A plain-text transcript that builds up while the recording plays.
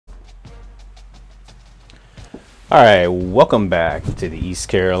Alright, welcome back to the East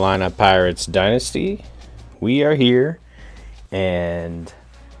Carolina Pirates Dynasty. We are here, and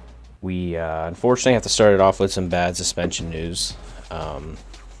we unfortunately have to start it off with some bad suspension news. Our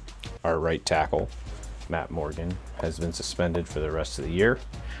right tackle, Matt Morgan, has been suspended for the rest of the year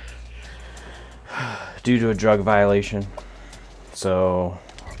due to a drug violation. So,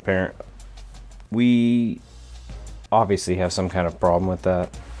 we obviously have some kind of problem with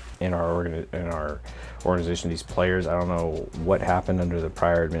that in our organization. These players, I don't know what happened under the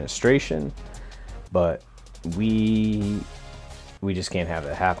prior administration, but we just can't have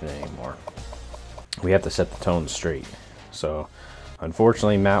that happen anymore. We have to set the tone straight. So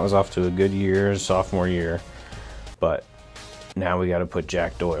unfortunately, Matt was off to a good year, sophomore year, but now we got to put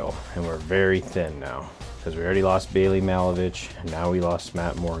Jack Doyle, and we're very thin now because we already lost Bailey Malovich, and now we lost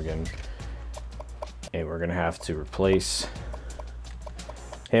Matt Morgan, and we're gonna have to replace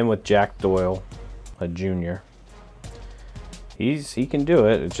him with Jack Doyle, a junior. He can do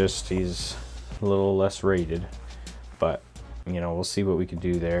it. It's just he's a little less rated, but you know, we'll see what we can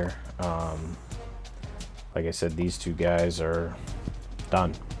do there. Like I said, these two guys are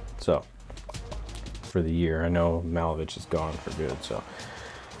done. So for the year, I know Malovich is gone for good. So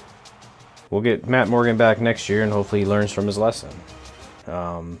we'll get Matt Morgan back next year, and hopefully he learns from his lesson.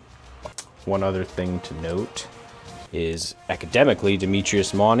 One other thing to note is academically,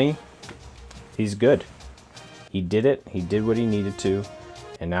 Demetrius Mauney, he's good. He did it. He did what he needed to,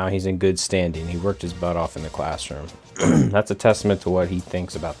 and now he's in good standing. He worked his butt off in the classroom. That's a testament to what he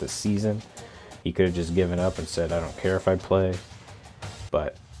thinks about this season. He could have just given up and said, I don't care if I play,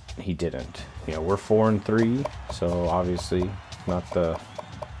 but he didn't. You know, we're 4-3, so obviously not the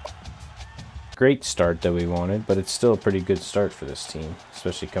great start that we wanted, but it's still a pretty good start for this team,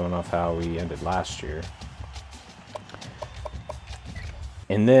 especially coming off how we ended last year.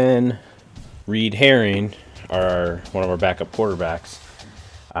 And then Reed Herring, one of our backup quarterbacks,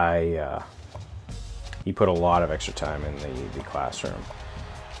 he put a lot of extra time in the classroom,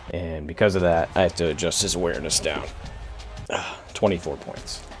 and because of that, I have to adjust his awareness down. 24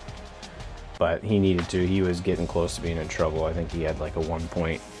 points, but he needed to. He was getting close to being in trouble. I think he had like a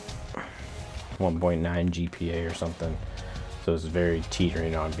 1.9 GPA or something, so it's very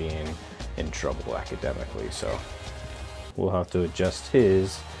teetering on being in trouble academically. So we'll have to adjust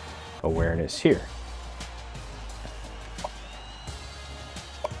his awareness here.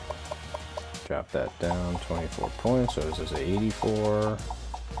 Drop that down, 24 points. So this is a 84. So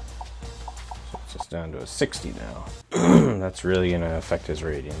it's just down to a 60 now. That's really going to affect his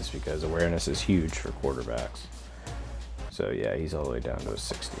ratings because awareness is huge for quarterbacks. So yeah, he's all the way down to a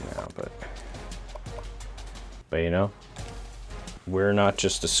 60 now. But you know, we're not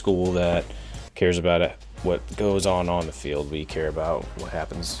just a school that cares about it, what goes on the field. We care about what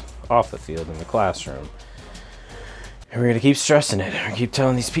happens off the field in the classroom, and we're gonna keep stressing it. We keep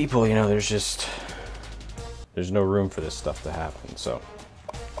telling these people, you know, there's no room for this stuff to happen. So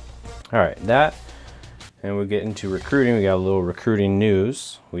all right, that, and we'll get into recruiting. We got a little recruiting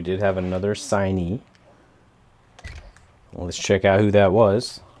news. We did have another signee. Well, let's check out who that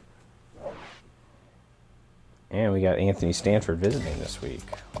was. And we got Anthony Stanford visiting this week.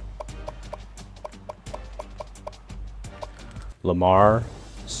 Lamar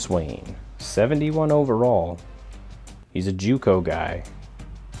Swain, 71 overall. He's a JUCO guy,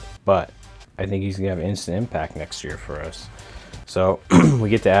 but I think he's gonna have instant impact next year for us. So we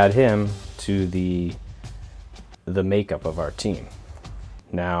get to add him to the makeup of our team.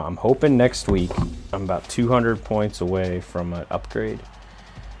 Now I'm hoping next week. I'm about 200 points away from an upgrade,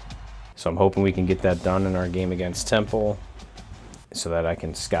 so I'm hoping we can get that done in our game against Temple, so that I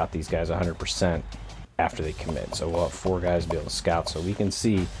can scout these guys 100%. after they commit. So we'll have 4 guys be able to scout, so we can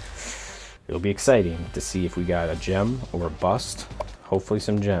see. It'll be exciting to see if we got a gem or a bust. Hopefully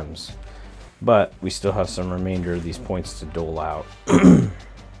some gems, but we still have some remainder of these points to dole out.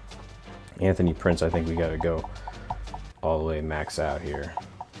 Anthony Prince, I think we got to go all the way max out here.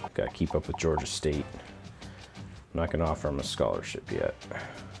 Got to keep up with Georgia State. I'm not going to offer him a scholarship yet.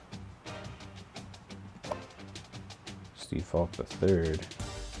 Steve Falk III.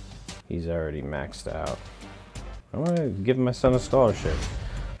 He's already maxed out. I want to give my son a scholarship.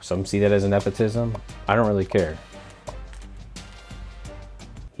 Some see that as an nepotism. I don't really care.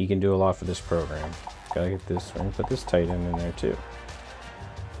 He can do a lot for this program. Gotta get this. We're gonna put this tight end in there too.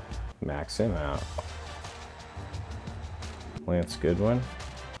 Max him out. Lance Goodwin.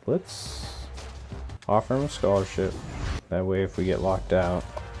 Let's offer him a scholarship. That way, if we get locked out,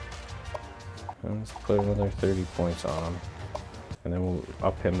 let's put another 30 points on him. And then we'll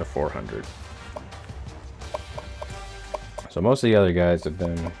up him to 400. So most of the other guys have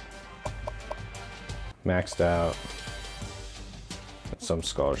been maxed out. Some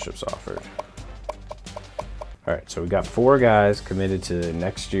scholarships offered. All right, so we got 4 guys committed to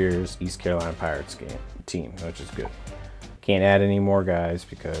next year's East Carolina Pirates team, which is good. Can't add any more guys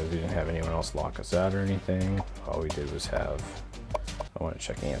because we didn't have anyone else lock us out or anything. All we did was have, I want to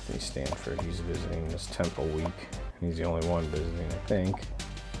check Anthony Stanford. He's visiting this Temple week. He's the only one visiting, I think.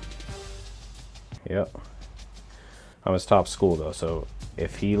 Yep. I'm his top school though, so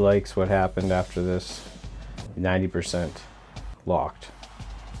if he likes what happened after this, 90% locked.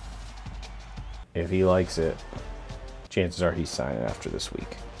 If he likes it, chances are he's signing after this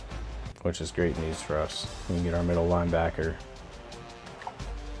week, which is great news for us. We can get our middle linebacker,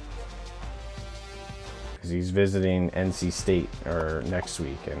 because he's visiting NC State or next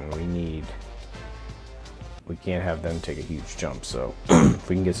week, and we can't have them take a huge jump. So if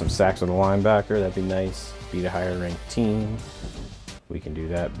we can get some sacks with a linebacker, that'd be nice. Beat a higher ranked team, we can do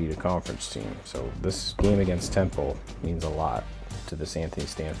that. Beat a conference team. So this game against Temple means a lot to this Anthony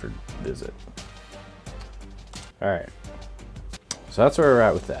Stanford visit. All right, so that's where we're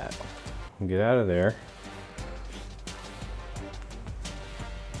at with that. We'll get out of there.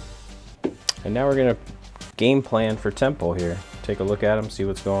 And now we're gonna game plan for Temple here. Take a look at them, see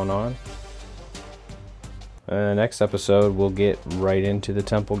what's going on. Next episode, we'll get right into the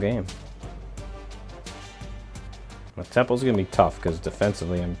Temple game. Well, Temple's gonna be tough because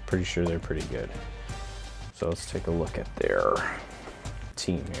defensively, I'm pretty sure they're pretty good. So let's take a look at their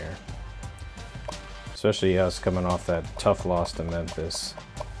team here. Especially us coming off that tough loss to Memphis.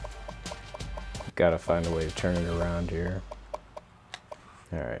 Got to find a way to turn it around here.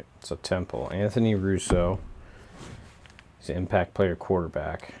 All right, so Temple, Anthony Russo. He's an impact player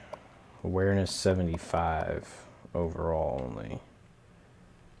quarterback. Awareness 75 overall only.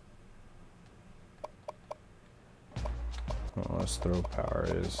 Well, his throw power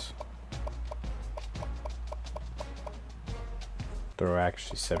is. Throw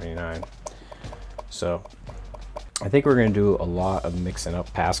accuracy 79. So I think we're going to do a lot of mixing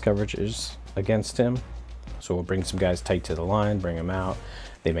up pass coverages against him. So we'll bring some guys tight to the line, bring them out.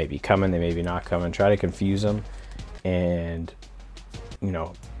 They may be coming, they may be not coming. Try to confuse them and, you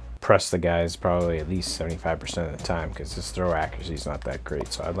know, press the guys probably at least 75% of the time because his throw accuracy is not that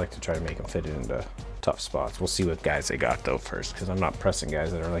great. So I'd like to try to make him fit it into tough spots. We'll see what guys they got though first, because I'm not pressing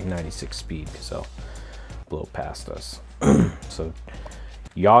guys that are like 96 speed because they'll blow past us. So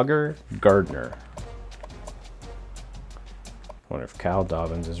Yager Gardner. Wonder if Kyle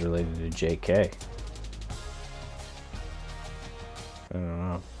Dobbins is related to JK. I don't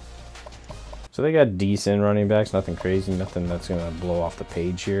know. So they got decent running backs, nothing crazy, nothing that's gonna blow off the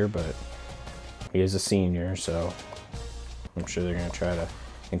page here, but he is a senior, so I'm sure they're gonna try to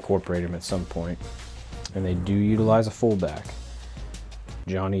incorporate him at some point. And they do utilize a fullback.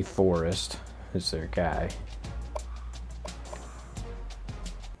 Johnny Forrest is their guy.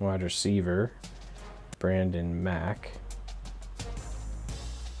 Wide receiver, Brandon Mack.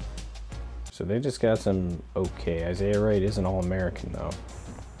 So they just got some okay. Isaiah Wright is an All-American though.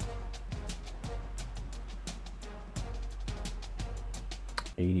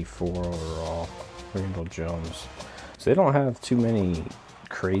 '84 overall. Randall Jones. So they don't have too many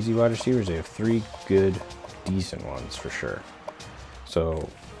crazy wide receivers. They have 3 good, decent ones for sure. So,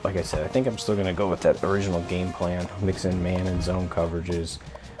 like I said, I think I'm still going to go with that original game plan. Mix in man and zone coverages.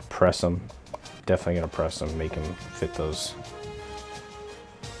 Press them. Definitely going to press them. Make them fit those,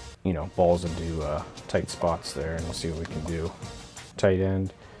 you know, balls into tight spots there. And we'll see what we can do. Tight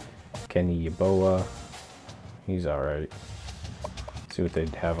end, Kenny Yeboah. He's all right. See what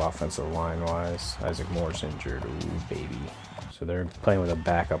they'd have offensive line-wise. Isaac Moore's injured. Ooh, baby. So they're playing with a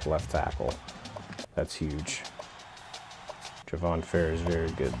backup left tackle. That's huge. Javon Fair is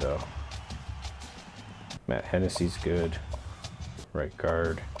very good, though. Matt Hennessy's good. Right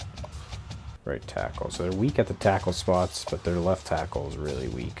guard. Right tackle. So they're weak at the tackle spots, but their left tackle is really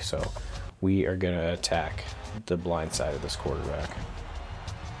weak. So we are going to attack the blind side of this quarterback.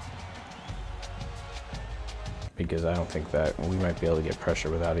 Because I don't think that we might be able to get pressure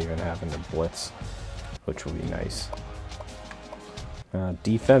without even having to blitz, which would be nice.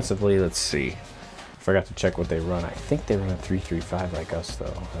 Defensively, let's see. Forgot to check what they run. I think they run a 3-3-5 like us, though.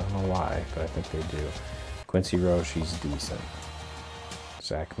 I don't know why, but I think they do. Quincy Roche, he's decent.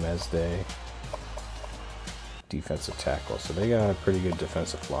 Zach Mesday, defensive tackle. So they got a pretty good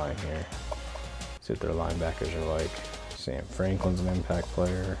defensive line here. See what their linebackers are like. Sam Franklin's an impact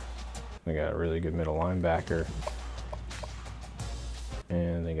player. They got a really good middle linebacker.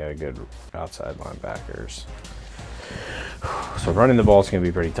 And they got a good outside linebackers. So running the ball is going to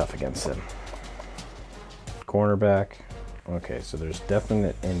be pretty tough against them. Cornerback, Okay, so there's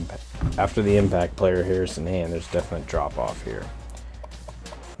definite impact. After the impact player Harrison Hand, there's definite drop off here.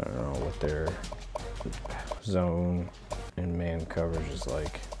 I don't know what their zone and man coverage is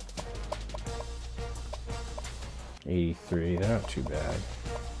like. 83, they're not too bad.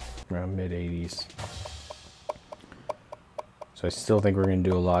 Around mid 80s. So I still think we're going to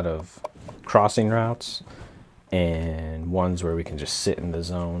do a lot of crossing routes and ones where we can just sit in the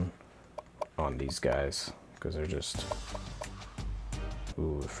zone on these guys because they're just,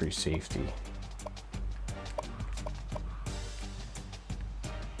 ooh, free safety.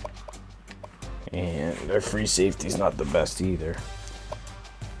 And their free safety's not the best either.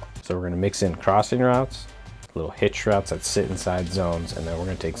 So we're going to mix in crossing routes, little hitch routes that sit inside zones, and then we're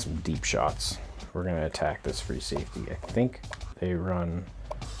going to take some deep shots. We're going to attack this free safety. I think they run,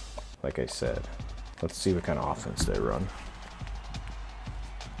 like I said, let's see what kind of offense they run.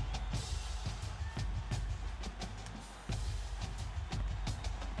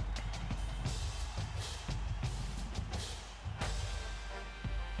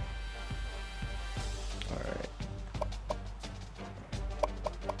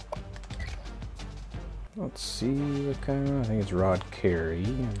 Let's see what kind of, I think it's Rod Carey,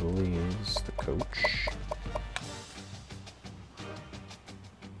 I believe is the coach.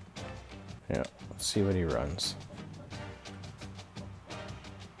 Yeah, let's see what he runs.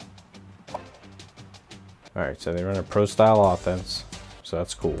 Alright, so they run a pro style offense, so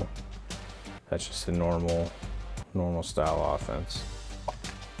that's cool. That's just a normal style offense.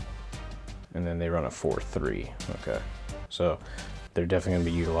 And then they run a 4-3, okay. So they're definitely going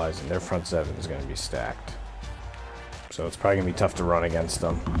to be utilizing, their front seven is going to be stacked. So it's probably going to be tough to run against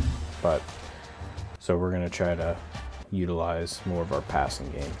them. But, so we're going to try to utilize more of our passing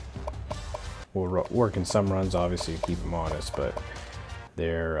game. We'll work in some runs, obviously, to keep them honest, but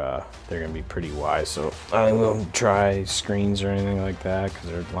they're going to be pretty wise. So I won't try screens or anything like that because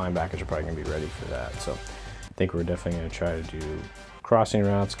their linebackers are probably going to be ready for that. So I think we're definitely going to try to do crossing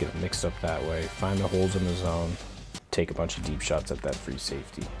routes, get it mixed up that way, find the holes in the zone, take a bunch of deep shots at that free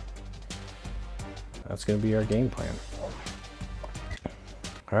safety. That's going to be our game plan.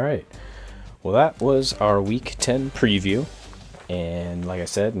 All right. Well, that was our Week 10 preview. And like I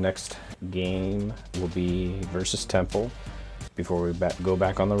said, next game will be versus Temple before we go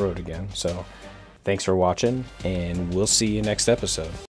back on the road again. So thanks for watching, and we'll see you next episode.